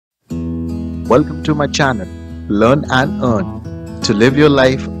welcome to my channel, Learn and Earn, to live your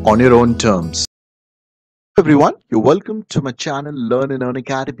life on your own terms. Hello everyone, you're welcome to my channel, Learn and Earn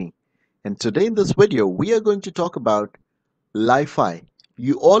Academy. And today in this video, we are going to talk about Li-Fi.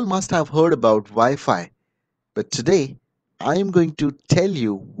 You all must have heard about Wi-Fi, but today I am going to tell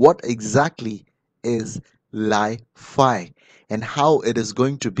you what exactly is Li-Fi and how it is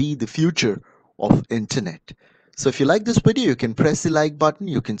going to be the future of internet. So if you like this video, you can press the like button,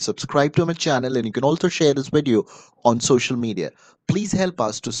 you can subscribe to my channel, and you can also share this video on social media. Please help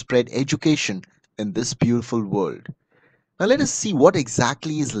us to spread education in this beautiful world. Now let us see what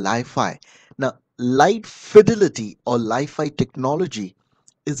exactly is Li-Fi. Now, light fidelity or Li-Fi technology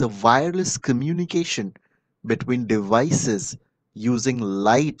is a wireless communication between devices using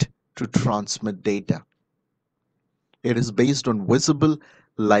light to transmit data. It is based on visible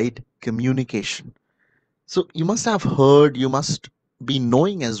light communication. So you must have heard, you must be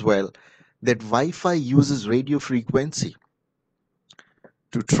knowing as well that Wi-Fi uses radio frequency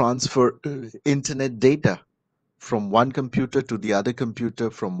to transfer internet data from one computer to the other computer,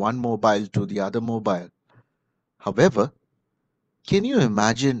 from one mobile to the other mobile. However, can you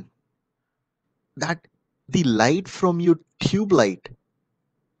imagine that the light from your tube light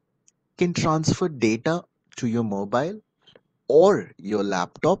can transfer data to your mobile or your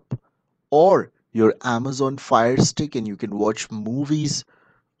laptop or your Amazon Fire Stick and you can watch movies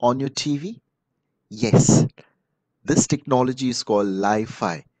on your TV? Yes, this technology is called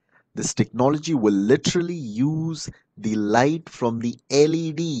Li-Fi. This technology will literally use the light from the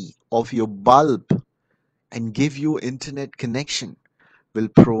LED of your bulb and give you internet connection, will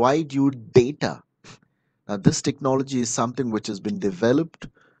provide you data. Now, this technology is something which has been developed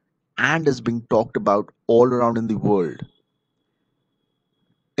and is being talked about all around in the world.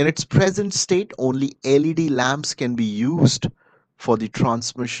 In its present state, only LED lamps can be used for the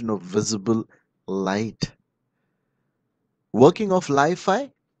transmission of visible light. Working of Li-Fi,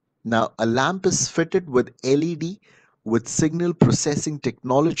 now a lamp is fitted with LED with signal processing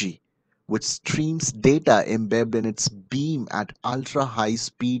technology which streams data embedded in its beam at ultra high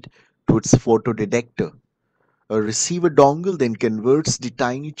speed to its photodetector. A receiver dongle then converts the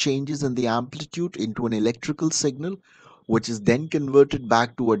tiny changes in the amplitude into an electrical signal, which is then converted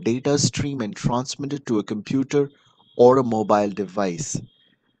back to a data stream and transmitted to a computer or a mobile device.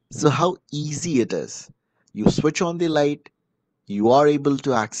 So, how easy it is! You switch on the light, you are able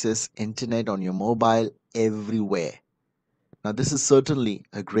to access internet on your mobile everywhere. Now, this is certainly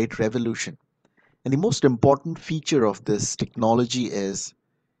a great revolution. And the most important feature of this technology is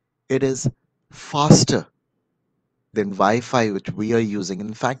it is faster than Wi-Fi which we are using.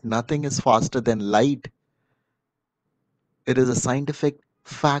 In fact, nothing is faster than light. It is a scientific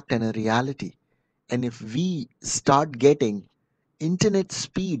fact and a reality. And if we start getting internet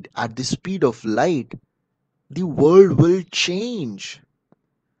speed at the speed of light, the world will change.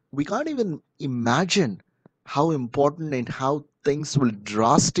 We can't even imagine how important and how things will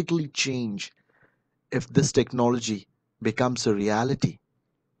drastically change if this technology becomes a reality.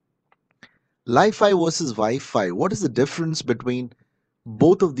 Li-Fi versus Wi-Fi. What is the difference between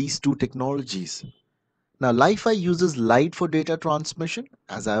both of these two technologies? Now, Li-Fi uses light for data transmission,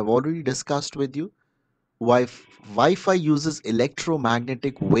 as I have already discussed with you. Wi-Fi uses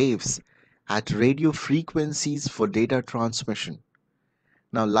electromagnetic waves at radio frequencies for data transmission.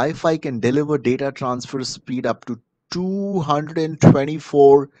 Now, Li-Fi can deliver data transfer speed up to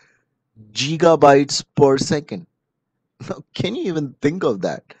 224 gigabytes per second. Now, can you even think of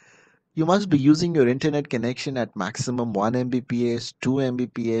that? You must be using your internet connection at maximum 1 Mbps, 2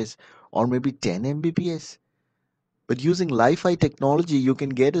 Mbps, or maybe 10 Mbps. But using Li-Fi technology, you can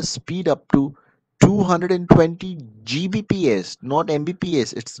get a speed up to 220 Gbps, not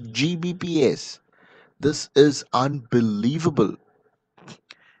Mbps, it's Gbps. This is unbelievable.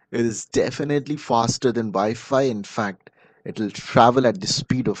 It is definitely faster than Wi-Fi. In fact, it will travel at the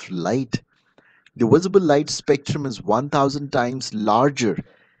speed of light. The visible light spectrum is 1000 times larger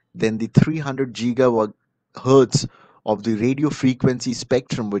than the 300 gigahertz of the radio frequency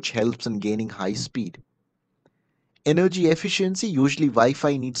spectrum, which helps in gaining high speed. Energy efficiency, usually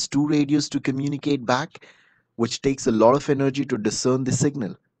Wi-Fi needs two radios to communicate back, which takes a lot of energy to discern the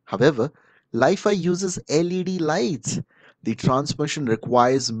signal. However, Li-Fi uses LED lights. The transmission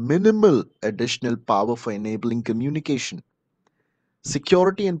requires minimal additional power for enabling communication.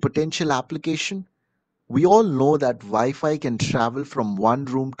 Security and potential application. We all know that Wi-Fi can travel from one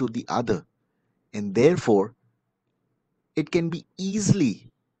room to the other, and therefore it can be easily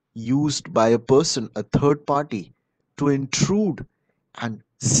used by a person, a third party, to intrude and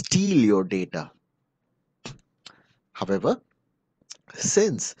steal your data. However,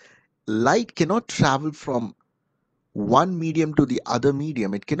 since Light cannot travel from one medium to the other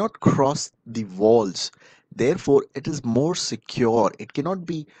medium. It cannot cross the walls. Therefore, it is more secure. It cannot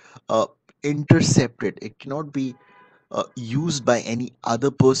be uh, intercepted. It cannot be used by any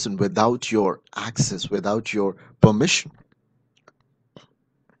other person without your access, without your permission.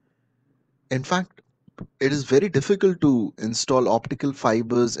 In fact, it is very difficult to install optical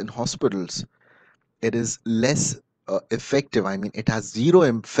fibers in hospitals. It is less effective. I mean, it has zero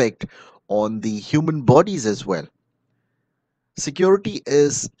effect on the human bodies as well. Security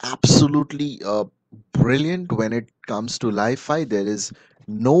is absolutely brilliant when it comes to Li-Fi. There is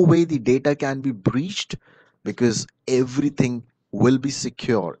no way the data can be breached because everything will be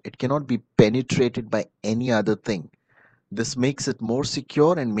secure. It cannot be penetrated by any other thing. This makes it more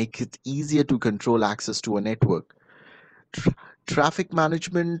secure and makes it easier to control access to a network. Tra- Traffic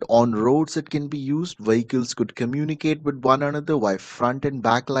management on roads, it can be used. Vehicles could communicate with one another via front and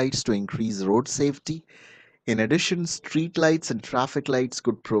back lights to increase road safety. In addition, street lights and traffic lights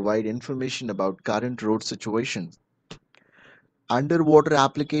could provide information about current road situations. Underwater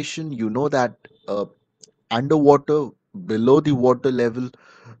application, you know that underwater, below the water level,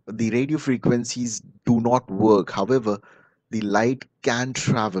 the radio frequencies do not work. However, the light can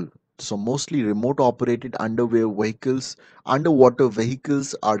travel. So mostly remote operated underwater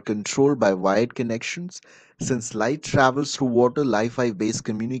vehicles are controlled by wired connections. Since light travels through water, Wi-Fi based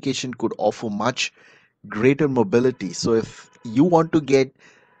communication could offer much greater mobility. So if you want to get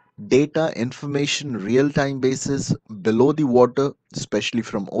data information real time basis below the water, especially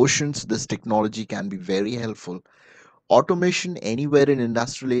from oceans, this technology can be very helpful. Automation anywhere in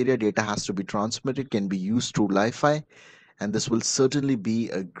industrial area, data has to be transmitted, can be used through Wi-Fi, and this will certainly be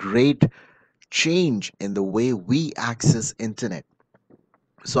a great change in the way we access internet.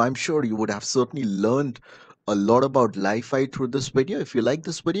 So I'm sure you would have certainly learned a lot about Li-Fi through this video. If you like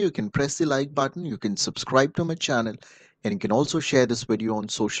this video, you can press the like button, you can subscribe to my channel, and you can also share this video on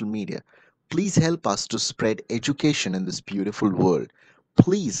social media. Please help us to spread education in this beautiful world.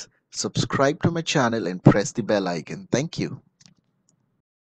 Please subscribe to my channel and press the bell icon. Thank you.